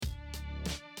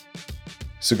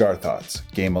Cigar Thoughts,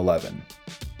 Game 11.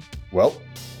 Well,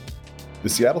 the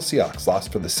Seattle Seahawks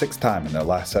lost for the sixth time in their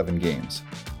last 7 games,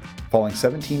 falling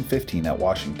 17-15 at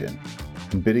Washington,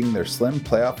 and bidding their slim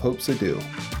playoff hopes adieu.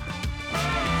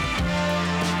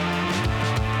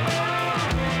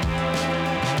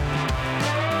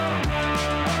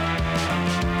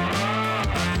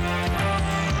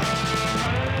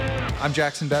 I'm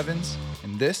Jackson Bevins,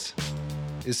 and this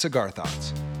is Cigar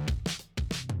Thoughts.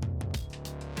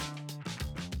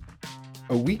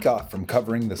 A week off from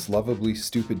covering this lovably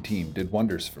stupid team did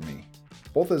wonders for me,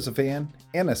 both as a fan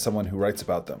and as someone who writes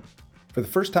about them. For the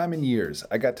first time in years,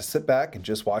 I got to sit back and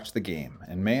just watch the game,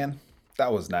 and man,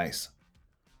 that was nice.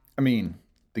 I mean,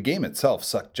 the game itself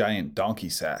sucked giant donkey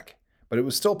sack, but it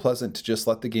was still pleasant to just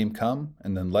let the game come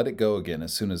and then let it go again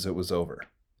as soon as it was over.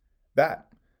 That,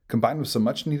 combined with some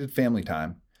much-needed family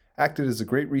time, acted as a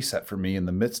great reset for me in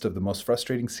the midst of the most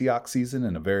frustrating Seahawks season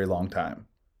in a very long time.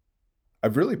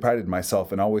 I've really prided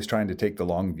myself in always trying to take the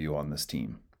long view on this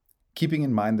team, keeping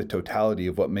in mind the totality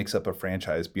of what makes up a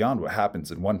franchise beyond what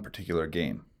happens in one particular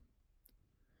game.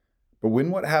 But when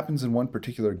what happens in one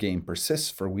particular game persists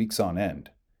for weeks on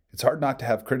end, it's hard not to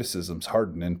have criticisms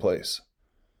harden in place.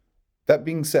 That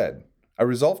being said, I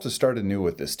resolved to start anew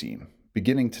with this team,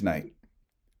 beginning tonight,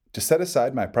 to set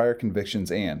aside my prior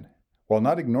convictions and, while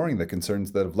not ignoring the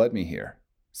concerns that have led me here,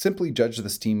 simply judge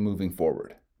this team moving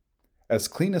forward. As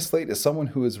clean a slate as someone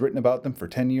who has written about them for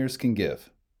 10 years can give.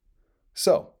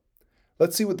 So,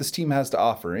 let's see what this team has to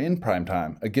offer in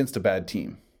primetime against a bad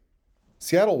team.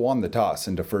 Seattle won the toss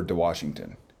and deferred to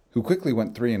Washington, who quickly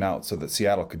went 3 and out so that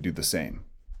Seattle could do the same.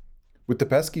 With the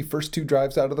pesky first 2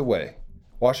 drives out of the way,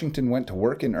 Washington went to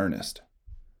work in earnest.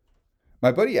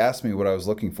 My buddy asked me what I was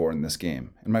looking for in this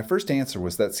game, and my first answer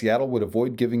was that Seattle would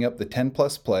avoid giving up the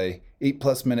 10-plus play,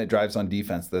 8-plus minute drives on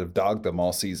defense that have dogged them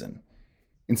all season.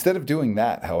 Instead of doing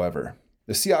that, however,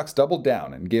 the Seahawks doubled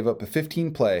down and gave up a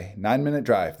 15-play, 9-minute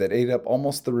drive that ate up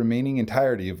almost the remaining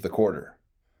entirety of the quarter.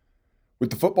 With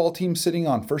the football team sitting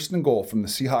on 1st and goal from the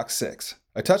Seahawks 6,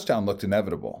 a touchdown looked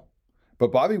inevitable.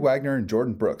 But Bobby Wagner and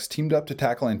Jordan Brooks teamed up to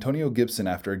tackle Antonio Gibson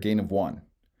after a gain of 1.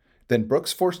 Then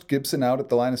Brooks forced Gibson out at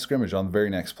the line of scrimmage on the very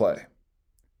next play.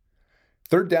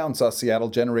 3rd down saw Seattle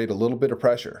generate a little bit of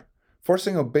pressure,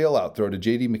 forcing a bailout throw to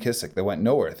J.D. McKissic that went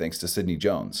nowhere thanks to Sidney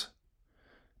Jones.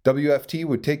 WFT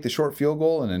would take the short field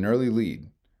goal and an early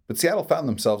lead, but Seattle found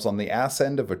themselves on the ass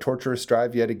end of a torturous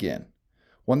drive yet again,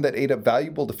 one that ate up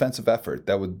valuable defensive effort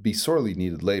that would be sorely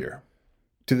needed later.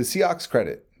 To the Seahawks'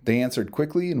 credit, they answered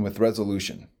quickly and with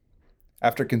resolution.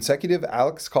 After consecutive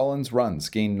Alex Collins runs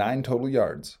gained 9 total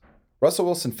yards, Russell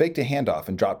Wilson faked a handoff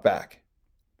and dropped back.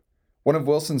 One of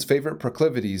Wilson's favorite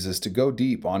proclivities is to go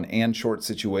deep on and short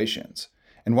situations,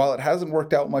 and while it hasn't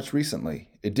worked out much recently,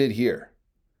 it did here.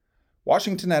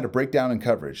 Washington had a breakdown in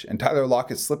coverage, and Tyler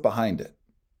Lockett slipped behind it.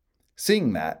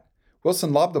 Seeing that,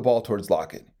 Wilson lobbed the ball towards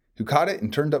Lockett, who caught it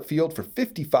and turned upfield for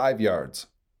 55 yards.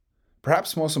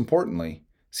 Perhaps most importantly,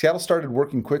 Seattle started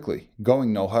working quickly,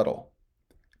 going no huddle.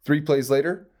 3 plays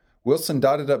later, Wilson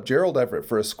dotted up Gerald Everett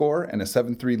for a score and a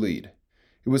 7-3 lead.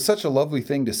 It was such a lovely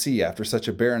thing to see after such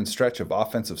a barren stretch of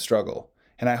offensive struggle,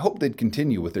 and I hoped they'd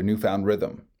continue with their newfound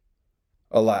rhythm.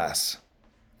 Alas,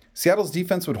 Seattle's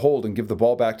defense would hold and give the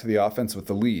ball back to the offense with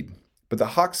the lead, but the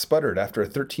Hawks sputtered after a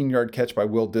 13-yard catch by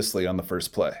Will Dissly on the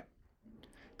first play.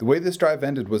 The way this drive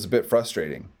ended was a bit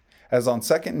frustrating, as on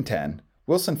 2nd and 10,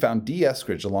 Wilson found D.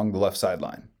 Eskridge along the left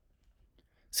sideline.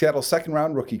 Seattle's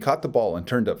second-round rookie caught the ball and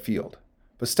turned upfield,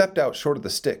 but stepped out short of the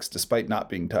sticks despite not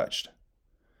being touched.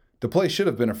 The play should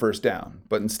have been a first down,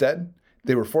 but instead,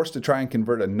 they were forced to try and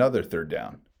convert another 3rd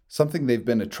down, something they've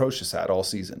been atrocious at all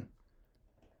season.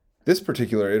 This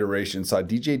particular iteration saw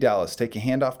DJ Dallas take a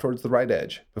handoff towards the right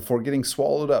edge before getting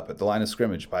swallowed up at the line of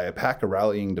scrimmage by a pack of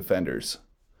rallying defenders.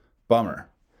 Bummer.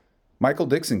 Michael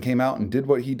Dixon came out and did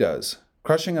what he does,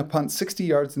 crushing a punt 60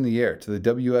 yards in the air to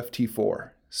the WFT4,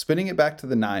 spinning it back to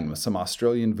the 9 with some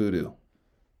Australian voodoo.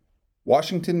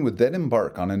 Washington would then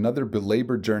embark on another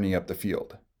belabored journey up the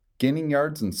field, gaining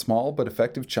yards in small but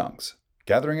effective chunks,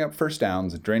 gathering up first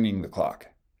downs and draining the clock.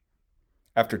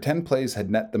 After 10 plays had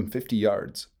net them 50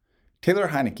 yards, Taylor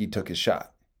Heinicke took his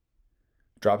shot.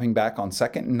 Dropping back on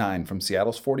 2nd and 9 from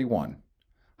Seattle's 41,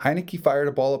 Heinicke fired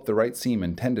a ball up the right seam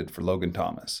intended for Logan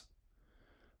Thomas.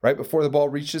 Right before the ball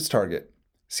reached its target,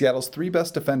 Seattle's 3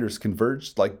 best defenders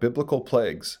converged like biblical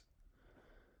plagues.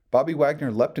 Bobby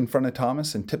Wagner leapt in front of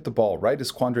Thomas and tipped the ball right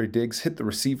as Quandre Diggs hit the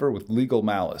receiver with legal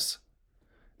malice.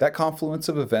 That confluence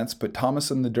of events put Thomas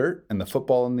in the dirt and the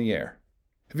football in the air.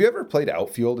 Have you ever played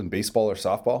outfield in baseball or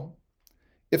softball?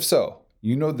 If so,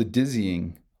 you know the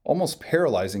dizzying, almost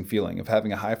paralyzing feeling of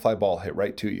having a high fly ball hit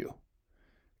right to you.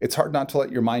 It's hard not to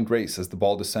let your mind race as the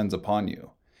ball descends upon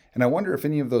you, and I wonder if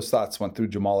any of those thoughts went through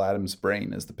Jamal Adams'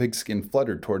 brain as the pigskin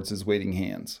fluttered towards his waiting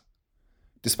hands.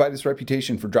 Despite his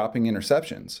reputation for dropping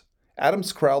interceptions,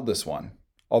 Adams corralled this one,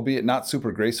 albeit not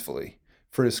super gracefully,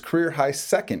 for his career-high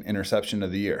second interception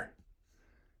of the year.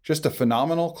 Just a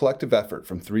phenomenal collective effort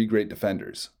from three great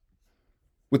defenders.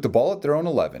 With the ball at their own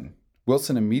 11,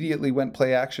 Wilson immediately went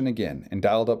play action again and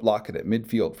dialed up Lockett at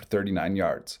midfield for 39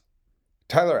 yards.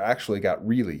 Tyler actually got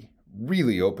really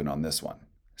open on this one,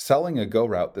 selling a go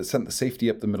route that sent the safety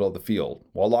up the middle of the field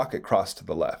while Lockett crossed to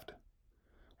the left.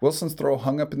 Wilson's throw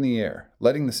hung up in the air,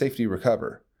 letting the safety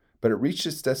recover, but it reached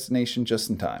its destination just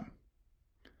in time.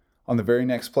 On the very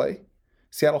next play,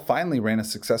 Seattle finally ran a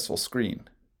successful screen.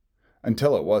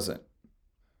 Until it wasn't.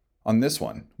 On this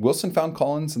one, Wilson found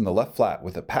Collins in the left flat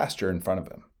with a pasture in front of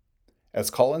him. As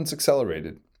Collins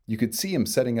accelerated, you could see him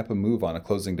setting up a move on a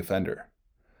closing defender.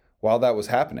 While that was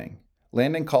happening,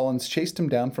 Landon Collins chased him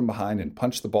down from behind and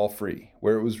punched the ball free,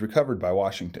 where it was recovered by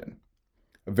Washington.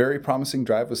 A very promising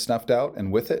drive was snuffed out,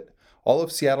 and with it, all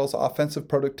of Seattle's offensive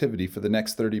productivity for the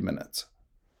next 30 minutes.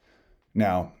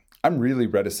 Now, I'm really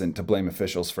reticent to blame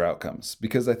officials for outcomes,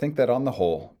 because I think that on the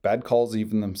whole, bad calls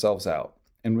even themselves out,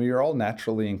 and we are all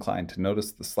naturally inclined to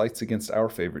notice the slights against our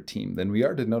favorite team than we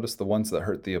are to notice the ones that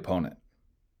hurt the opponent.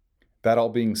 That all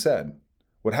being said,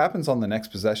 what happens on the next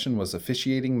possession was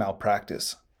officiating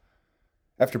malpractice.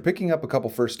 After picking up a couple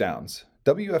first downs,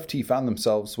 WFT found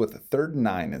themselves with a 3rd and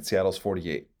 9 at Seattle's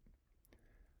 48.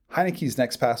 Heineke's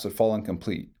next pass would fall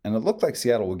incomplete, and it looked like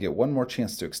Seattle would get one more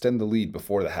chance to extend the lead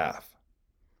before the half.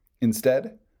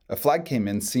 Instead, a flag came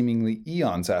in seemingly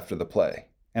eons after the play,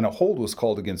 and a hold was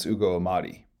called against Ugo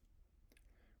Amadi.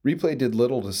 Replay did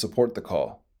little to support the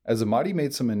call, as Amadi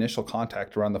made some initial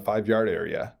contact around the 5-yard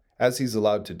area, as he's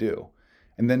allowed to do,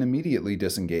 and then immediately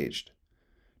disengaged.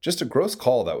 Just a gross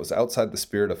call that was outside the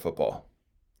spirit of football.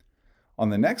 On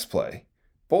the next play,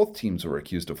 both teams were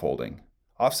accused of holding,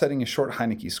 offsetting a short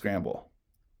Heineke scramble.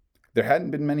 There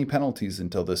hadn't been many penalties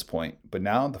until this point, but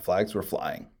now the flags were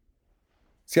flying.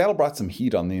 Seattle brought some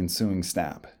heat on the ensuing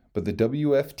snap, but the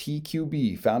WFT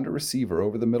QB found a receiver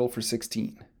over the middle for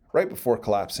 16, right before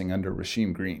collapsing under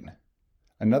Rasheem Green.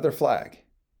 Another flag,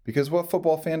 because what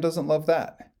football fan doesn't love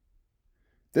that?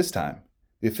 This time,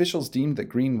 the officials deemed that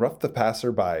Green roughed the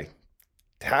passer by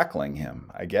tackling him,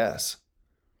 I guess.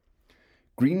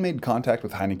 Green made contact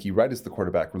with Heineke right as the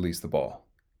quarterback released the ball,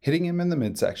 hitting him in the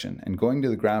midsection and going to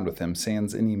the ground with him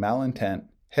sans any malintent,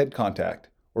 head contact,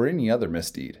 or any other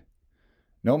misdeed.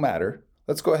 No matter,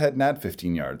 let's go ahead and add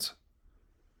 15 yards.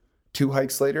 2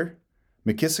 hikes later,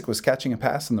 McKissick was catching a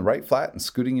pass in the right flat and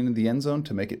scooting into the end zone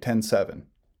to make it 10-7.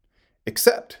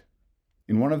 Except,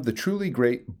 in one of the truly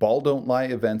great ball-don't-lie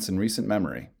events in recent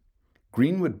memory,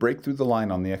 Green would break through the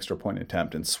line on the extra point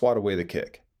attempt and swat away the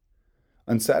kick.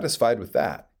 Unsatisfied with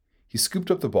that, he scooped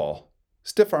up the ball,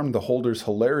 stiff-armed the holder's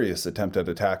hilarious attempt at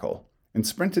a tackle, and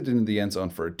sprinted into the end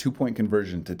zone for a 2-point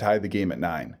conversion to tie the game at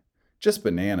 9. Just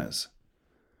bananas.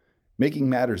 Making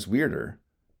matters weirder,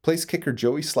 place kicker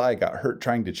Joey Sly got hurt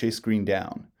trying to chase Green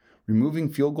down, removing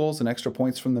field goals and extra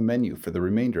points from the menu for the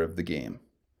remainder of the game.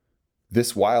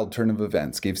 This wild turn of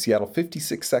events gave Seattle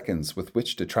 56 seconds with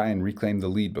which to try and reclaim the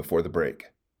lead before the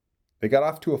break. They got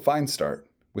off to a fine start,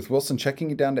 with Wilson checking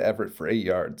it down to Everett for 8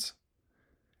 yards.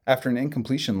 After an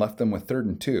incompletion left them with 3rd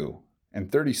and 2,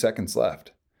 and 30 seconds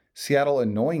left, Seattle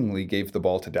annoyingly gave the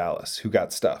ball to Dallas, who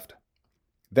got stuffed.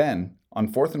 Then,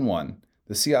 on 4th and 1,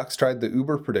 the Seahawks tried the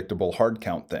uber-predictable hard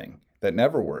count thing that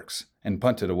never works and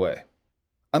punted away.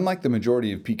 Unlike the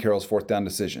majority of Pete Carroll's 4th down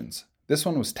decisions, this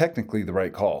one was technically the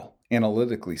right call,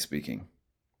 analytically speaking.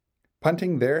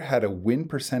 Punting there had a win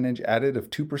percentage added of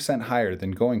 2% higher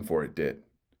than going for it did,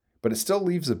 but it still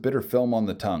leaves a bitter film on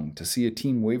the tongue to see a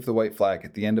team wave the white flag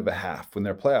at the end of a half when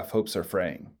their playoff hopes are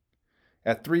fraying.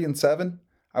 At 3-7,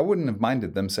 I wouldn't have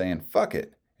minded them saying, "fuck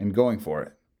it," and going for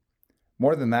it.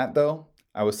 More than that, though,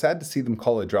 I was sad to see them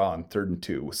call a draw on 3rd and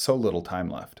 2 with so little time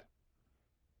left.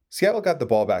 Seattle got the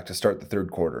ball back to start the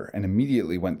 3rd quarter and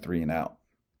immediately went 3 and out.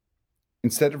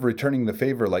 Instead of returning the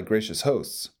favor like gracious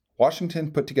hosts,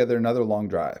 Washington put together another long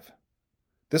drive.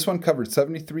 This one covered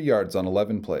 73 yards on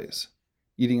 11 plays,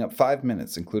 eating up 5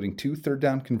 minutes including 2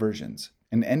 third-down conversions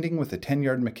and ending with a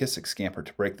 10-yard McKissick scamper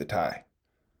to break the tie.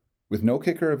 With no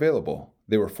kicker available,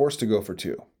 they were forced to go for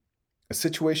 2. A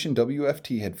situation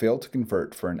WFT had failed to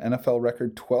convert for an NFL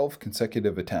record 12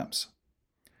 consecutive attempts.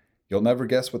 You'll never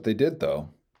guess what they did, though.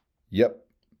 Yep,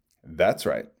 that's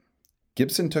right.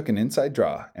 Gibson took an inside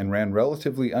draw and ran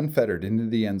relatively unfettered into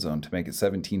the end zone to make it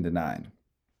 17-9.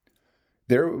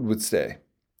 There it would stay,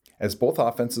 as both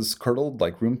offenses curdled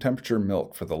like room temperature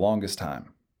milk for the longest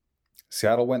time.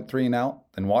 Seattle went 3 and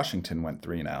out, then Washington went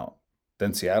 3 and out.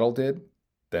 Then Seattle did,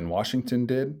 then Washington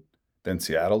did, then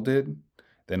Seattle did,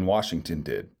 then Washington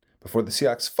did, before the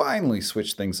Seahawks finally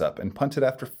switched things up and punted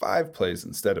after 5 plays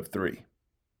instead of 3.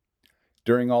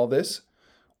 During all this,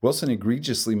 Wilson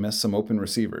egregiously missed some open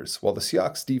receivers, while the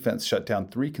Seahawks defense shut down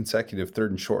 3 consecutive 3rd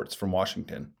and shorts from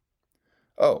Washington.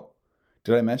 Oh,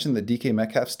 did I mention that DK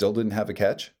Metcalf still didn't have a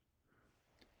catch?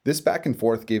 This back and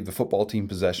forth gave the football team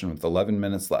possession with 11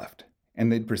 minutes left,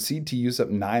 and they'd proceed to use up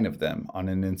 9 of them on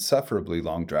an insufferably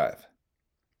long drive.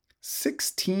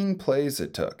 16 plays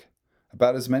it took,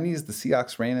 about as many as the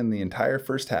Seahawks ran in the entire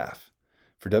first half,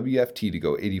 for WFT to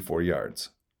go 84 yards.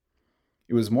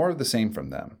 It was more of the same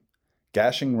from them,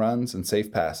 gashing runs and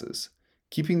safe passes,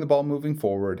 keeping the ball moving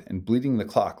forward and bleeding the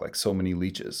clock like so many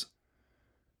leeches.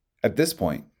 At this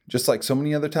point, just like so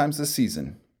many other times this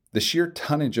season, the sheer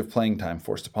tonnage of playing time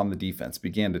forced upon the defense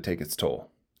began to take its toll.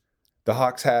 The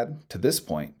Hawks had, to this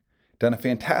point, done a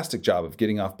fantastic job of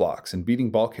getting off blocks and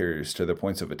beating ball carriers to their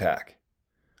points of attack.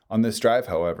 On this drive,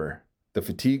 however, the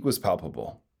fatigue was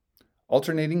palpable.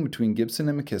 Alternating between Gibson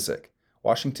and McKissick,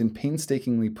 Washington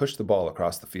painstakingly pushed the ball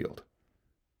across the field.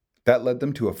 That led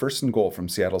them to a 1st and goal from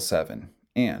Seattle's 7,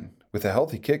 and, with a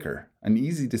healthy kicker, an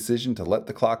easy decision to let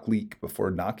the clock leak before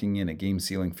knocking in a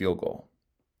game-sealing field goal.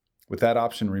 With that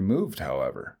option removed,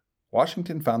 however,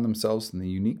 Washington found themselves in the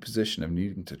unique position of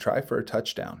needing to try for a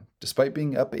touchdown, despite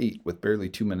being up 8 with barely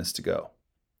 2 minutes to go.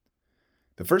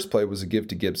 The first play was a give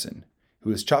to Gibson, who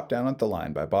was chopped down at the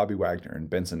line by Bobby Wagner and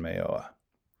Benson Mayowa.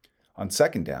 On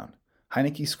 2nd down,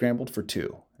 Heineke scrambled for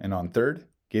 2, and on 3rd,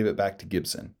 gave it back to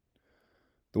Gibson.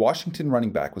 The Washington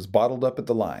running back was bottled up at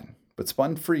the line, but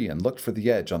spun free and looked for the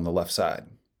edge on the left side.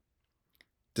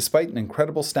 Despite an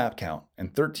incredible snap count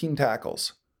and 13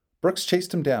 tackles, Brooks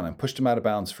chased him down and pushed him out of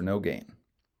bounds for no gain.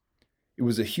 It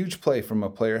was a huge play from a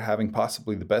player having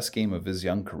possibly the best game of his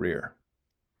young career.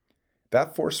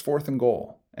 That forced 4th and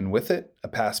goal, and with it, a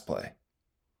pass play.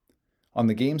 On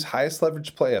the game's highest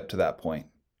leverage play up to that point,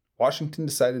 Washington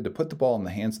decided to put the ball in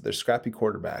the hands of their scrappy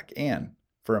quarterback and,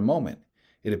 for a moment,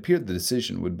 it appeared the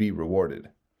decision would be rewarded.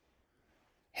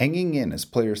 Hanging in as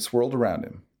players swirled around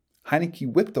him,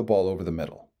 Heineke whipped the ball over the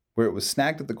middle, where it was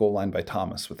snagged at the goal line by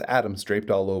Thomas with Adams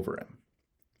draped all over him.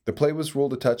 The play was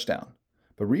ruled a touchdown,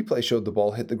 but replay showed the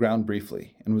ball hit the ground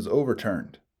briefly and was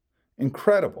overturned.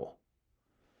 Incredible!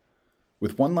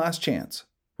 With one last chance,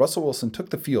 Russell Wilson took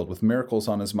the field with miracles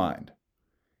on his mind.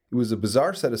 It was a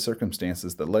bizarre set of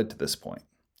circumstances that led to this point,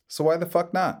 so why the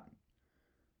fuck not?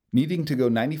 Needing to go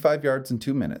 95 yards in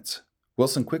 2 minutes,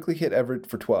 Wilson quickly hit Everett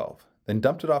for 12, then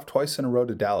dumped it off twice in a row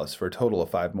to Dallas for a total of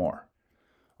 5 more.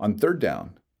 On 3rd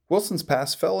down, Wilson's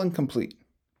pass fell incomplete,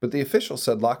 but the official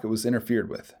said Lockett was interfered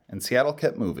with, and Seattle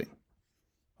kept moving.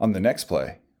 On the next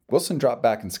play, Wilson dropped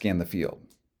back and scanned the field.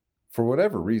 For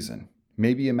whatever reason,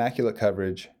 maybe immaculate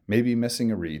coverage, maybe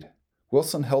missing a read,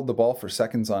 Wilson held the ball for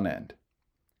seconds on end.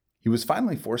 He was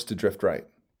finally forced to drift right,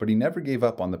 but he never gave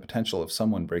up on the potential of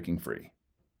someone breaking free.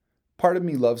 Part of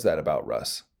me loves that about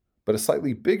Russ, but a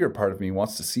slightly bigger part of me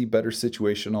wants to see better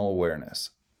situational awareness.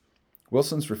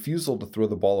 Wilson's refusal to throw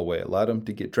the ball away allowed him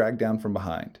to get dragged down from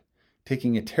behind,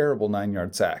 taking a terrible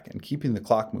 9-yard sack and keeping the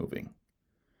clock moving.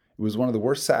 It was one of the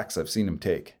worst sacks I've seen him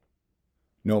take.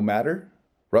 No matter,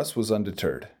 Russ was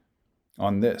undeterred.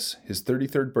 On this, his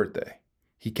 33rd birthday,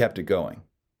 he kept it going.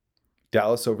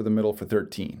 Dallas over the middle for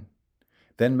 13.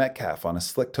 Then Metcalf on a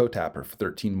slick toe tapper for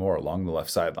 13 more along the left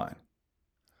sideline.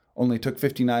 Only took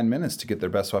 59 minutes to get their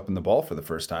best weapon the ball for the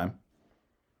first time.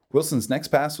 Wilson's next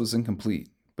pass was incomplete,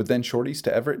 but then shorties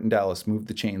to Everett and Dallas moved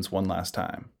the chains one last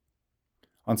time.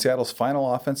 On Seattle's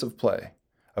final offensive play,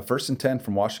 a 1st and 10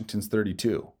 from Washington's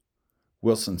 32,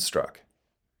 Wilson struck.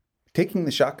 Taking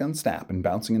the shotgun snap and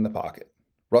bouncing in the pocket,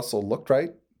 Russell looked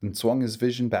right and swung his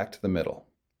vision back to the middle.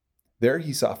 There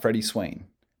he saw Freddie Swain,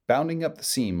 bounding up the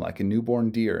seam like a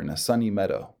newborn deer in a sunny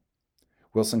meadow.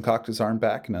 Wilson cocked his arm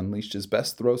back and unleashed his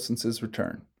best throw since his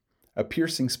return, a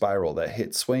piercing spiral that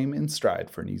hit Swain in stride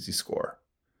for an easy score.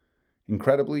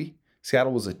 Incredibly,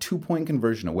 Seattle was a 2-point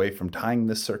conversion away from tying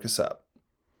this circus up.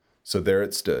 So there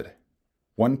it stood.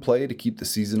 One play to keep the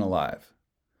season alive.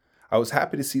 I was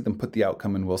happy to see them put the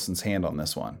outcome in Wilson's hand on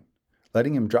this one,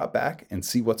 letting him drop back and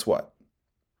see what's what.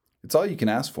 It's all you can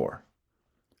ask for.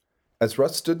 As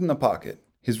Russ stood in the pocket,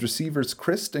 his receivers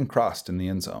crisped and crossed in the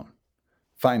end zone.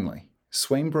 Finally,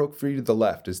 Swain broke free to the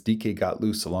left as DK got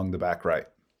loose along the back right.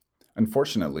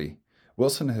 Unfortunately,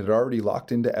 Wilson had already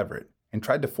locked into Everett and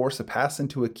tried to force a pass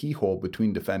into a keyhole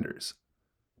between defenders.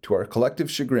 To our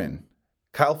collective chagrin,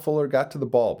 Kyle Fuller got to the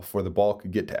ball before the ball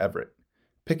could get to Everett,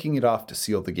 picking it off to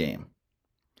seal the game.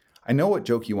 I know what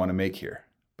joke you want to make here,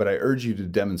 but I urge you to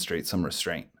demonstrate some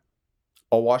restraint.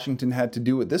 All Washington had to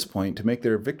do at this point to make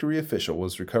their victory official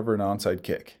was recover an onside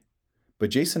kick. But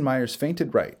Jason Myers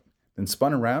feinted right, then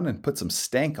spun around and put some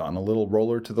stank on a little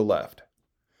roller to the left.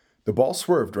 The ball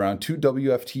swerved around two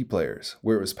WFT players,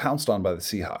 where it was pounced on by the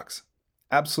Seahawks.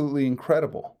 Absolutely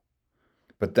incredible.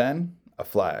 But then, a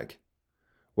flag.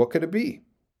 What could it be?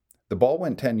 The ball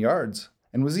went 10 yards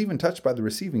and was even touched by the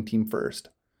receiving team first.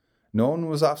 No one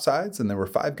was offsides, and there were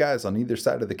 5 guys on either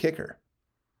side of the kicker.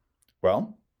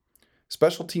 Well,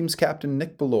 special teams captain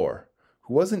Nick Bellore,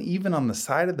 who wasn't even on the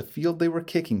side of the field they were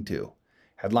kicking to,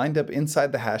 had lined up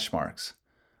inside the hash marks.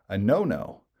 A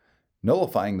no-no,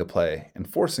 nullifying the play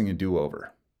and forcing a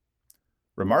do-over.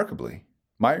 Remarkably,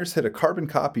 Myers hit a carbon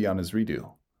copy on his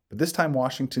redo, but this time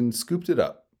Washington scooped it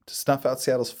up to snuff out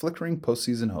Seattle's flickering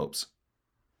postseason hopes.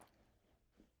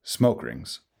 Smoke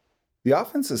rings. The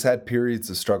offense has had periods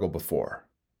of struggle before,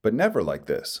 but never like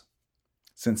this.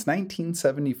 Since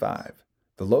 1975,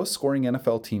 the lowest scoring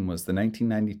NFL team was the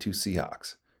 1992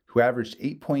 Seahawks, who averaged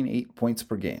 8.8 points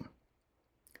per game.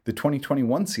 The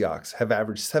 2021 Seahawks have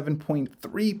averaged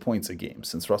 7.3 points a game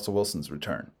since Russell Wilson's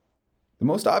return. The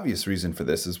most obvious reason for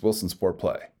this is Wilson's poor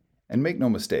play, and make no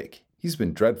mistake, he's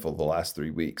been dreadful the last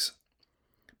 3 weeks.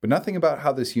 But nothing about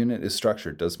how this unit is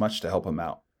structured does much to help him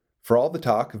out. For all the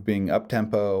talk of being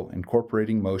up-tempo,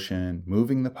 incorporating motion,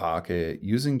 moving the pocket,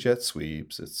 using jet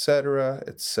sweeps, etc.,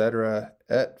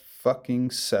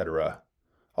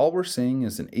 all we're seeing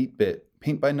is an 8-bit,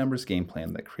 paint-by-numbers game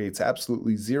plan that creates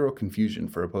absolutely zero confusion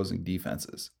for opposing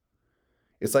defenses.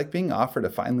 It's like being offered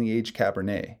a finely aged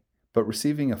Cabernet, but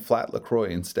receiving a flat LaCroix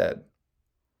instead.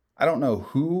 I don't know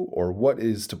who or what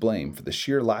is to blame for the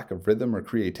sheer lack of rhythm or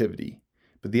creativity,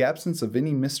 but the absence of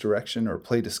any misdirection or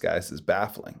play disguise is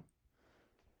baffling.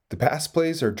 The pass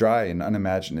plays are dry and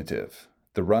unimaginative,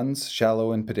 the runs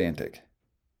shallow and pedantic.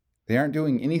 They aren't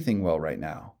doing anything well right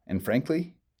now, and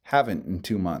frankly, haven't in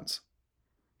 2 months.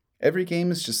 Every game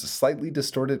is just a slightly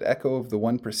distorted echo of the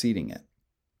one preceding it.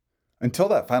 Until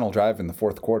that final drive in the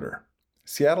fourth quarter,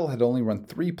 Seattle had only run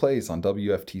 3 plays on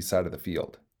WFT's side of the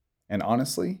field, and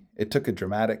honestly, it took a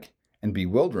dramatic and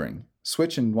bewildering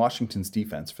switch in Washington's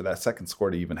defense for that second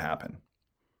score to even happen.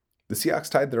 The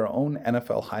Seahawks tied their own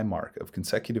NFL high mark of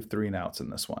consecutive 3-and-outs in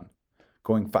this one,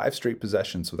 going 5 straight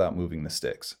possessions without moving the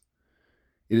sticks.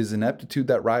 It is ineptitude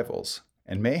that rivals,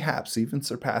 and mayhaps even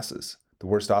surpasses, the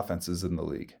worst offenses in the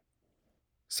league.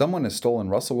 Someone has stolen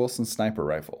Russell Wilson's sniper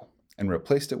rifle and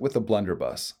replaced it with a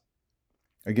blunderbuss.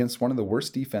 Against one of the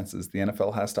worst defenses the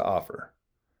NFL has to offer,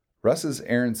 Russ's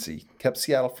errancy kept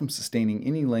Seattle from sustaining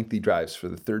any lengthy drives for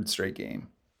the 3rd straight game.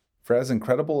 For as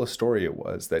incredible a story it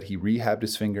was that he rehabbed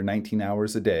his finger 19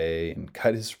 hours a day and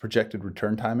cut his projected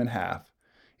return time in half,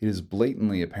 it is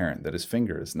blatantly apparent that his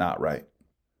finger is not right.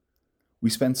 We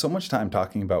spend so much time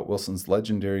talking about Wilson's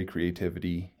legendary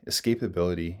creativity,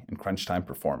 escapability, and crunch time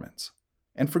performance.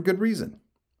 And for good reason.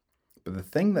 But the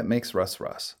thing that makes Russ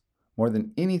Russ, more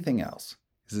than anything else,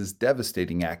 is his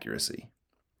devastating accuracy.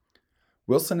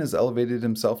 Wilson has elevated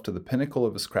himself to the pinnacle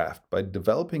of his craft by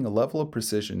developing a level of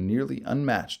precision nearly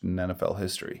unmatched in NFL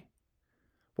history.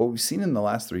 What we've seen in the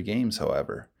last 3 games,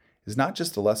 however, is not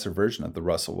just a lesser version of the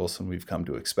Russell Wilson we've come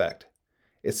to expect.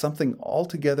 It's something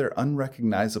altogether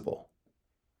unrecognizable.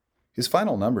 His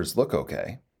final numbers look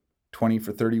okay. 20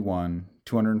 for 31,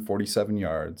 247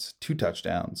 yards, 2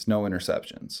 touchdowns, no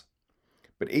interceptions.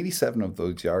 But 87 of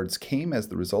those yards came as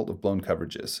the result of blown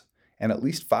coverages, and at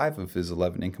least 5 of his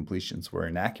 11 incompletions were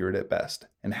inaccurate at best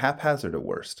and haphazard at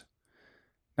worst.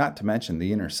 Not to mention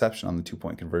the interception on the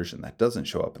 2-point conversion that doesn't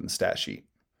show up in the stat sheet.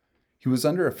 He was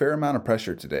under a fair amount of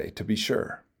pressure today, to be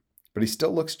sure, but he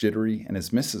still looks jittery and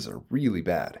his misses are really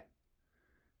bad.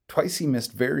 Twice he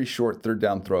missed very short 3rd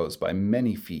down throws by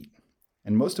many feet,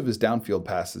 and most of his downfield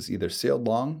passes either sailed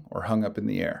long or hung up in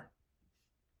the air.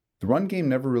 The run game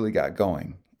never really got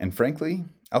going, and frankly,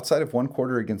 outside of 1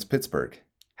 quarter against Pittsburgh,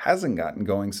 hasn't gotten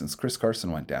going since Chris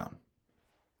Carson went down.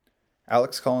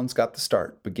 Alex Collins got the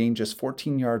start, but gained just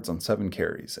 14 yards on 7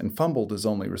 carries and fumbled his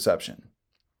only reception.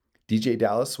 DJ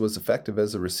Dallas was effective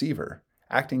as a receiver,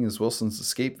 acting as Wilson's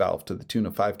escape valve to the tune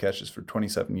of 5 catches for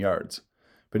 27 yards,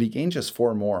 but he gained just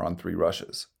 4 more on 3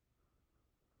 rushes.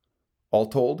 All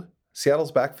told,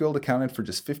 Seattle's backfield accounted for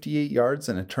just 58 yards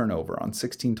and a turnover on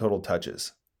 16 total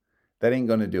touches. That ain't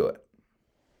going to do it.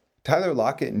 Tyler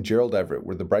Lockett and Gerald Everett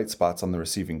were the bright spots on the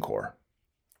receiving corps.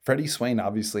 Freddie Swain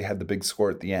obviously had the big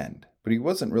score at the end, but he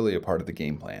wasn't really a part of the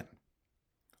game plan.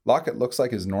 Lockett looks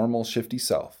like his normal, shifty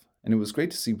self, and it was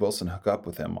great to see Wilson hook up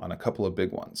with him on a couple of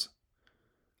big ones.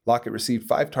 Lockett received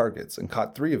 5 targets and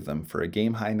caught 3 of them for a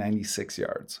game-high 96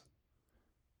 yards.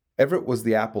 Everett was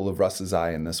the apple of Russ's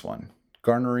eye in this one,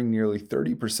 garnering nearly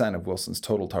 30% of Wilson's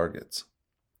total targets.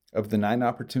 Of the 9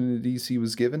 opportunities he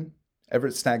was given,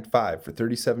 Everett snagged 5 for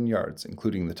 37 yards,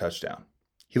 including the touchdown.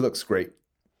 He looks great.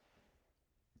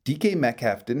 DK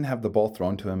Metcalf didn't have the ball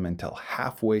thrown to him until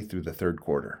halfway through the third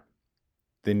quarter.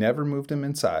 They never moved him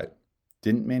inside,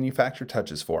 didn't manufacture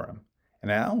touches for him,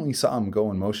 and I only saw him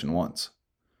go in motion once.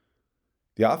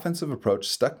 The offensive approach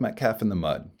stuck Metcalf in the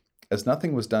mud, as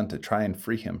nothing was done to try and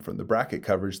free him from the bracket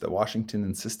coverage that Washington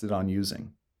insisted on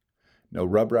using. No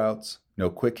rub routes, no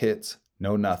quick hits,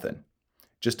 no nothing.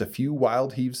 Just a few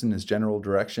wild heaves in his general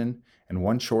direction and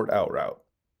one short out route.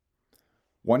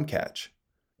 1 catch,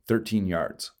 13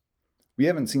 yards. We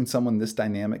haven't seen someone this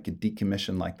dynamic and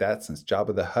decommissioned like that since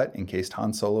Jabba the Hutt encased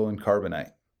Han Solo in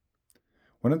carbonite.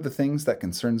 One of the things that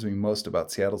concerns me most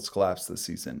about Seattle's collapse this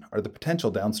season are the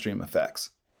potential downstream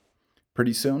effects.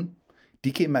 Pretty soon,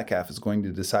 DK Metcalf is going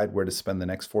to decide where to spend the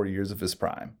next 4 years of his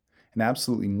prime, and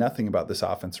absolutely nothing about this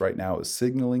offense right now is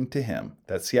signaling to him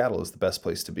that Seattle is the best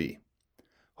place to be.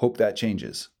 Hope that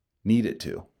changes. Need it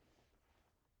to.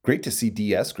 Great to see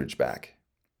D. Eskridge back.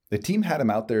 The team had him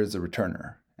out there as a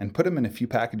returner and put him in a few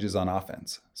packages on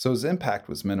offense, so his impact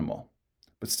was minimal,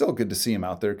 but still good to see him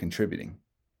out there contributing.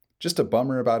 Just a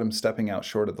bummer about him stepping out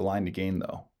short of the line to gain,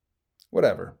 though.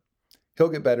 Whatever. He'll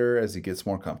get better as he gets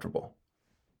more comfortable.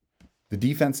 The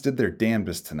defense did their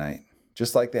damnedest tonight,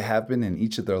 just like they have been in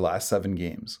each of their last 7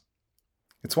 games.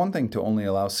 It's one thing to only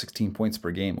allow 16 points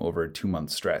per game over a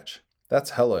 2-month stretch.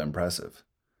 That's hella impressive.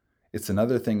 It's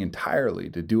another thing entirely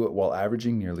to do it while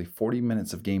averaging nearly 40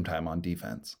 minutes of game time on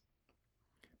defense.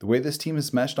 The way this team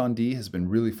has meshed on D has been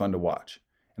really fun to watch,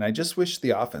 and I just wish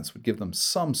the offense would give them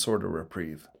some sort of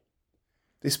reprieve.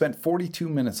 They spent 42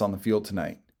 minutes on the field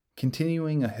tonight,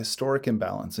 continuing a historic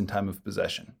imbalance in time of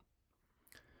possession.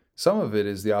 Some of it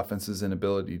is the offense's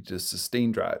inability to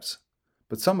sustain drives,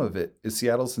 but some of it is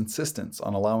Seattle's insistence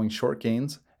on allowing short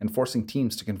gains and forcing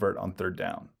teams to convert on third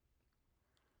down.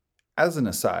 As an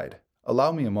aside,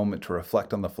 allow me a moment to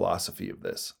reflect on the philosophy of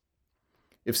this.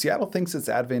 If Seattle thinks it's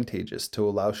advantageous to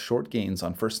allow short gains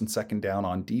on first and second down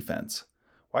on defense,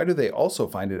 why do they also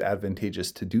find it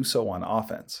advantageous to do so on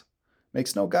offense?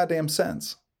 Makes no goddamn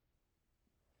sense.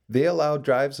 They allowed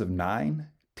drives of 9,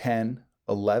 10,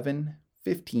 11,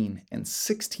 15, and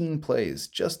 16 plays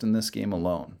just in this game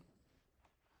alone.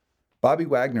 Bobby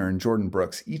Wagner and Jordan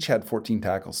Brooks each had 14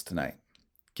 tackles tonight,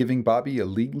 giving Bobby a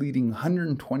league-leading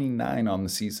 129 on the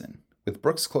season, with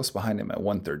Brooks close behind him at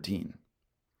 113.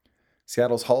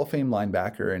 Seattle's Hall of Fame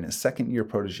linebacker and his second-year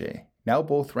protege now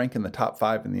both rank in the top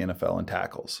 5 in the NFL in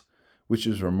tackles, which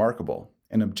is remarkable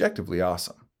and objectively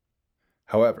awesome.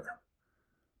 However,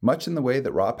 much in the way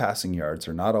that raw passing yards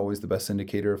are not always the best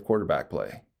indicator of quarterback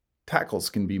play, tackles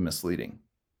can be misleading.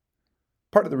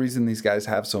 Part of the reason these guys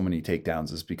have so many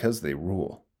takedowns is because they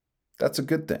rule. That's a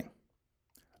good thing.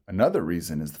 Another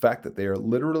reason is the fact that they are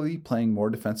literally playing more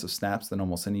defensive snaps than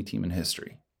almost any team in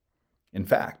history. In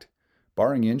fact,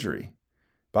 barring injury,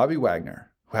 Bobby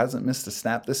Wagner, who hasn't missed a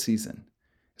snap this season,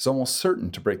 is almost certain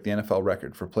to break the NFL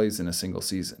record for plays in a single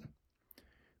season.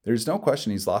 There's no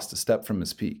question he's lost a step from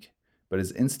his peak, but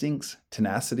his instincts,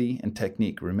 tenacity, and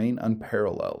technique remain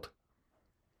unparalleled.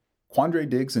 Quandre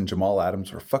Diggs and Jamal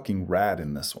Adams were fucking rad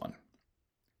in this one.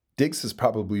 Diggs has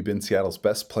probably been Seattle's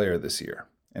best player this year,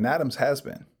 and Adams has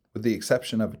been, with the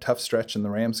exception of a tough stretch in the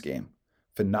Rams game,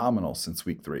 phenomenal since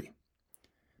week 3.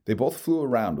 They both flew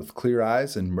around with clear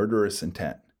eyes and murderous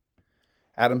intent.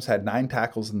 Adams had 9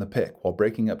 tackles in the pick while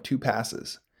breaking up 2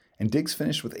 passes, and Diggs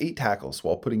finished with 8 tackles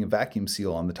while putting a vacuum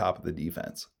seal on the top of the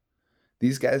defense.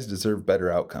 These guys deserve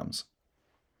better outcomes.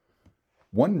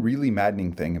 One really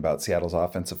maddening thing about Seattle's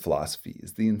offensive philosophy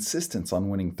is the insistence on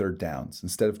winning third downs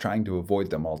instead of trying to avoid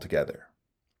them altogether.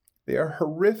 They are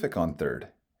horrific on third,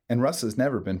 and Russ has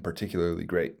never been particularly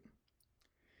great.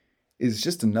 It is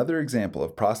just another example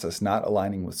of process not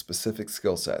aligning with specific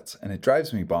skill sets, and it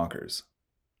drives me bonkers.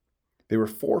 They were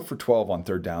 4 for 12 on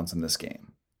third downs in this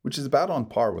game, which is about on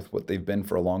par with what they've been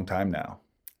for a long time now,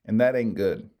 and that ain't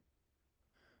good.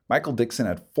 Michael Dickson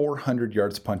had 400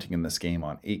 yards punting in this game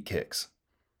on 8 kicks.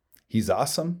 He's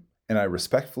awesome, and I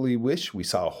respectfully wish we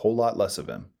saw a whole lot less of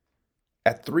him.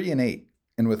 At 3-8,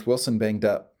 and with Wilson banged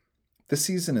up, this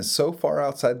season is so far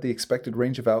outside the expected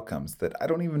range of outcomes that I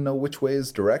don't even know which way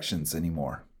is directions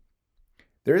anymore.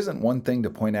 There isn't one thing to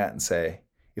point at and say,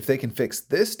 if they can fix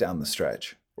this down the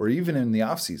stretch, or even in the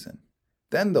offseason,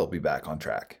 then they'll be back on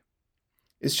track.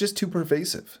 It's just too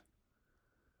pervasive.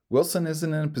 Wilson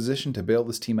isn't in a position to bail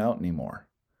this team out anymore,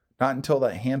 not until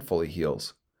that hand fully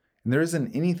heals, and there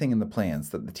isn't anything in the plans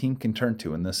that the team can turn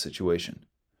to in this situation.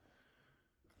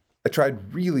 I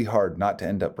tried really hard not to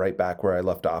end up right back where I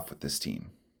left off with this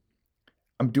team.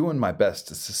 I'm doing my best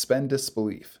to suspend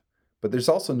disbelief, but there's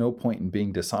also no point in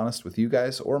being dishonest with you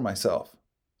guys or myself.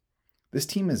 This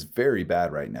team is very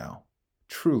bad right now.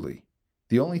 Truly.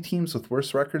 The only teams with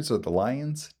worse records are the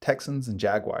Lions, Texans, and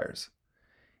Jaguars.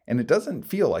 And it doesn't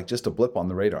feel like just a blip on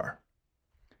the radar.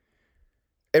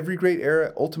 Every great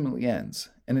era ultimately ends,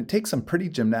 and it takes some pretty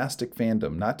gymnastic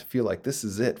fandom not to feel like this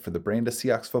is it for the brand of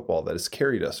Seahawks football that has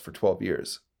carried us for 12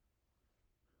 years.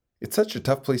 It's such a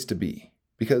tough place to be,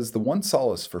 because the one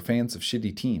solace for fans of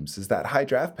shitty teams is that high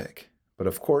draft pick. But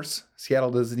of course, Seattle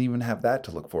doesn't even have that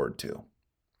to look forward to.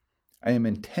 I am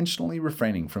intentionally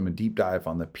refraining from a deep dive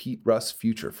on the Pete Russ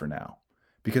future for now,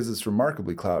 because it's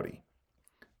remarkably cloudy.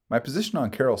 My position on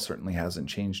Carroll certainly hasn't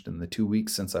changed in the 2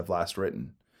 weeks since I've last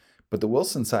written, but the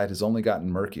Wilson side has only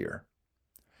gotten murkier.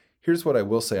 Here's what I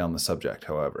will say on the subject,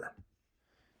 however.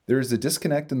 There is a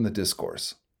disconnect in the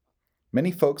discourse.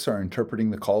 Many folks are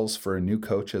interpreting the calls for a new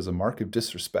coach as a mark of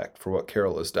disrespect for what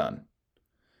Carroll has done.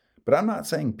 But I'm not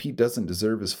saying Pete doesn't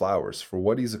deserve his flowers for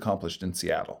what he's accomplished in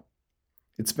Seattle.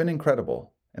 It's been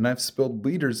incredible, and I've spilled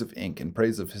liters of ink in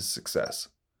praise of his success.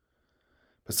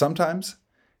 But sometimes,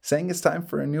 saying it's time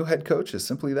for a new head coach is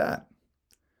simply that.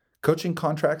 Coaching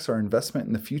contracts are investment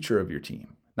in the future of your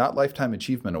team, not lifetime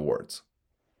achievement awards.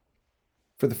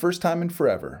 For the first time in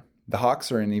forever, the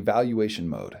Hawks are in evaluation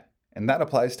mode, and that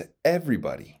applies to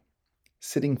everybody.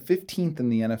 Sitting 15th in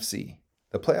the NFC,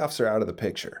 the playoffs are out of the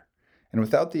picture, and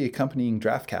without the accompanying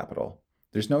draft capital,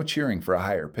 there's no cheering for a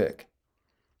higher pick.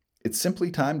 It's simply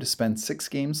time to spend 6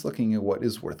 games looking at what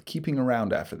is worth keeping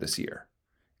around after this year,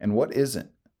 and what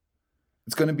isn't.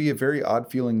 It's going to be a very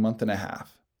odd-feeling month and a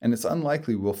half, and it's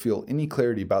unlikely we'll feel any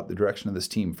clarity about the direction of this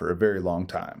team for a very long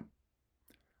time.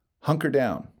 Hunker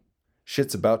down.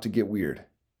 Shit's about to get weird.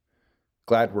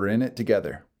 Glad we're in it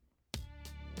together.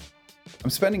 I'm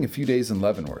spending a few days in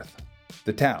Leavenworth,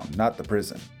 the town, not the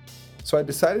prison, so I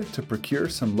decided to procure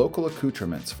some local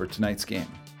accoutrements for tonight's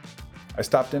game. I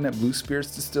stopped in at Blue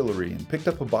Spirits Distillery and picked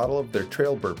up a bottle of their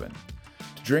trail bourbon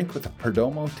to drink with a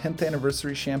Perdomo 10th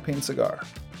anniversary champagne cigar.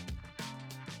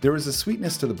 There was a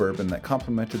sweetness to the bourbon that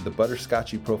complemented the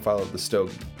butterscotchy profile of the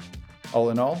stogie.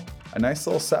 All in all, a nice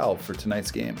little salve for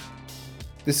tonight's game.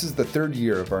 This is the 3rd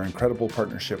year of our incredible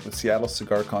partnership with Seattle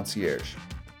Cigar Concierge.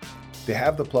 They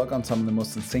have the plug on some of the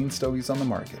most insane stogies on the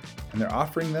market, and they're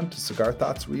offering them to Cigar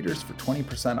Thoughts readers for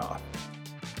 20% off.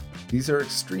 These are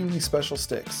extremely special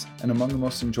sticks, and among the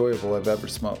most enjoyable I've ever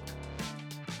smoked.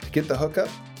 To get the hookup,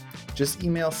 just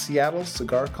email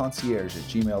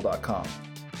seattlecigarconcierge@gmail.com.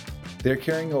 They're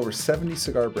carrying over 70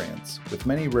 cigar brands, with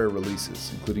many rare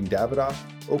releases, including Davidoff,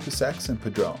 Opus X, and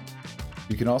Padron.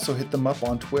 You can also hit them up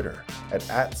on Twitter at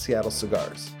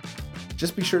 @SeattleCigars.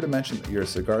 Just be sure to mention that you're a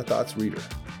Cigar Thoughts reader.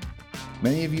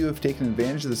 Many of you have taken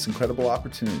advantage of this incredible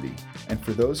opportunity, and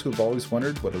for those who have always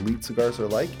wondered what elite cigars are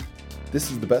like, this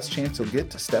is the best chance you'll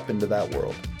get to step into that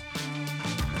world.